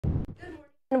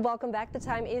And welcome back. The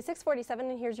time is 6:47,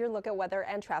 and here's your look at weather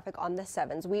and traffic on the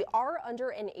 7s. We are under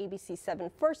an ABC-7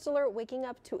 first alert, waking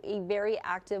up to a very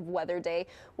active weather day.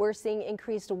 We're seeing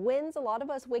increased winds, a lot of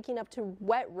us waking up to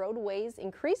wet roadways,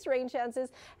 increased rain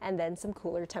chances, and then some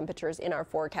cooler temperatures in our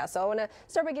forecast. So I want to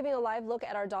start by giving a live look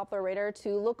at our Doppler radar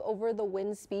to look over the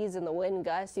wind speeds and the wind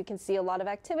gusts. You can see a lot of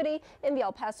activity in the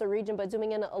El Paso region, but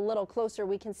zooming in a little closer,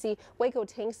 we can see Waco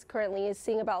Tanks currently is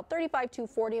seeing about 35 to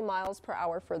 40 miles per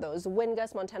hour for those wind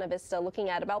gusts. Montana Vista looking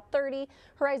at about 30.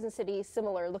 Horizon City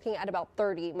similar, looking at about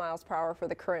 30 miles per hour for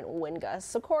the current wind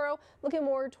gusts. Socorro looking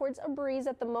more towards a breeze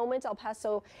at the moment. El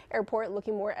Paso Airport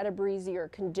looking more at a breezier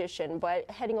condition, but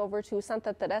heading over to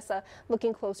Santa Teresa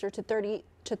looking closer to 30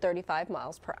 to 35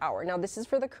 miles per hour. Now this is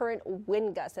for the current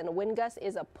wind gust, and a wind gust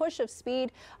is a push of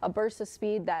speed, a burst of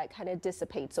speed that kind of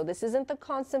dissipates. So this isn't the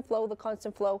constant flow. The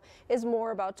constant flow is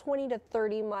more about 20 to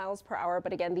 30 miles per hour.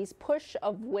 But again, these push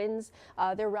of winds,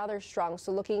 they're rather strong.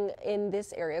 So looking in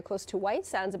this area close to White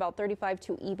Sands, about 35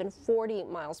 to even 40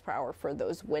 miles per hour for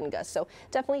those wind gusts. So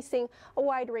definitely seeing a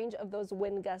wide range of those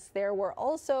wind gusts there. We're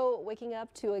also waking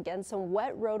up to, again, some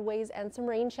wet roadways and some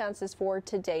rain chances for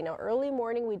today. Now early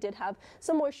morning we did have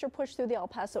some moisture push through the El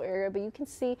Paso area, but you can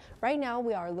see right now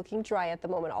we are looking dry at the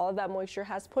moment. All of that moisture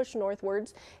has pushed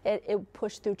northwards. It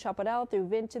pushed through Chaparral, through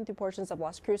Vinton, through portions of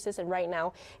Las Cruces, and right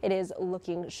now it is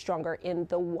looking stronger in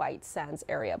the White Sands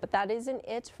area. But that isn't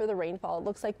it for the rainfall. It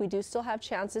looks like we do still have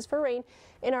chances for rain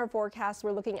in our forecast.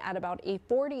 We're looking at about a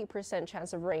 40%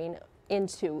 chance of rain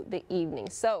into the evening.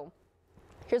 So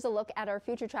here's a look at our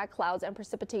future track clouds and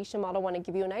precipitation model. I want to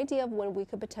give you an idea of when we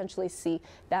could potentially see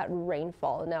that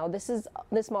rainfall. Now this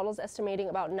model is estimating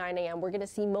about 9 a.m. We're going to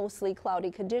see mostly cloudy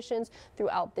conditions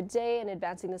throughout the day, and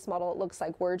advancing this model, it looks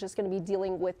like we're just going to be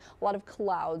dealing with a lot of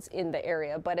clouds in the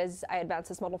area. But as I advance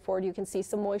this model forward, you can see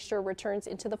some moisture returns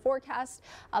into the forecast.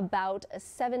 About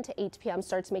 7 to 8 p.m.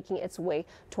 starts making its way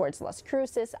towards Las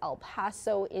Cruces, El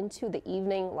Paso into the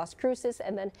evening, Las Cruces,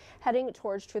 and then heading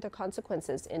towards Truth or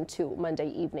Consequences into Monday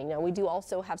evening. Now we do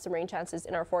also have some rain chances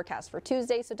in our forecast for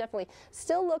Tuesday, so definitely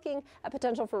still looking at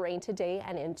potential for rain today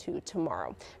and into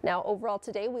tomorrow. Now overall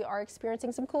today we are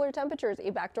experiencing some cooler temperatures.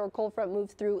 A backdoor cold front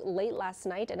moved through late last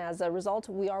night, and as a result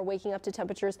we are waking up to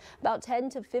temperatures about 10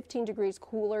 to 15 degrees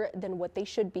cooler than what they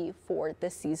should be for the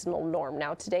seasonal norm.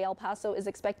 Now today El Paso is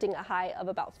expecting a high of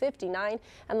about 59,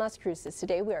 and Las Cruces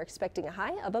today we are expecting a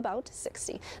high of about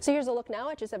 60. So here's a look now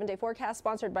at your 7-day forecast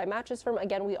sponsored by Mattress Firm.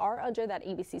 Again, we are under that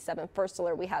ABC-7 first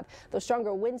alert. We have those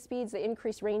stronger wind speeds, the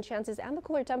increased rain chances, and the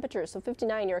cooler temperatures. So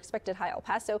 59 your expected high El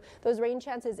Paso. Those rain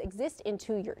chances exist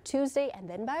into your Tuesday, and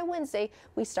then by Wednesday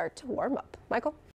we start to warm up. Michael?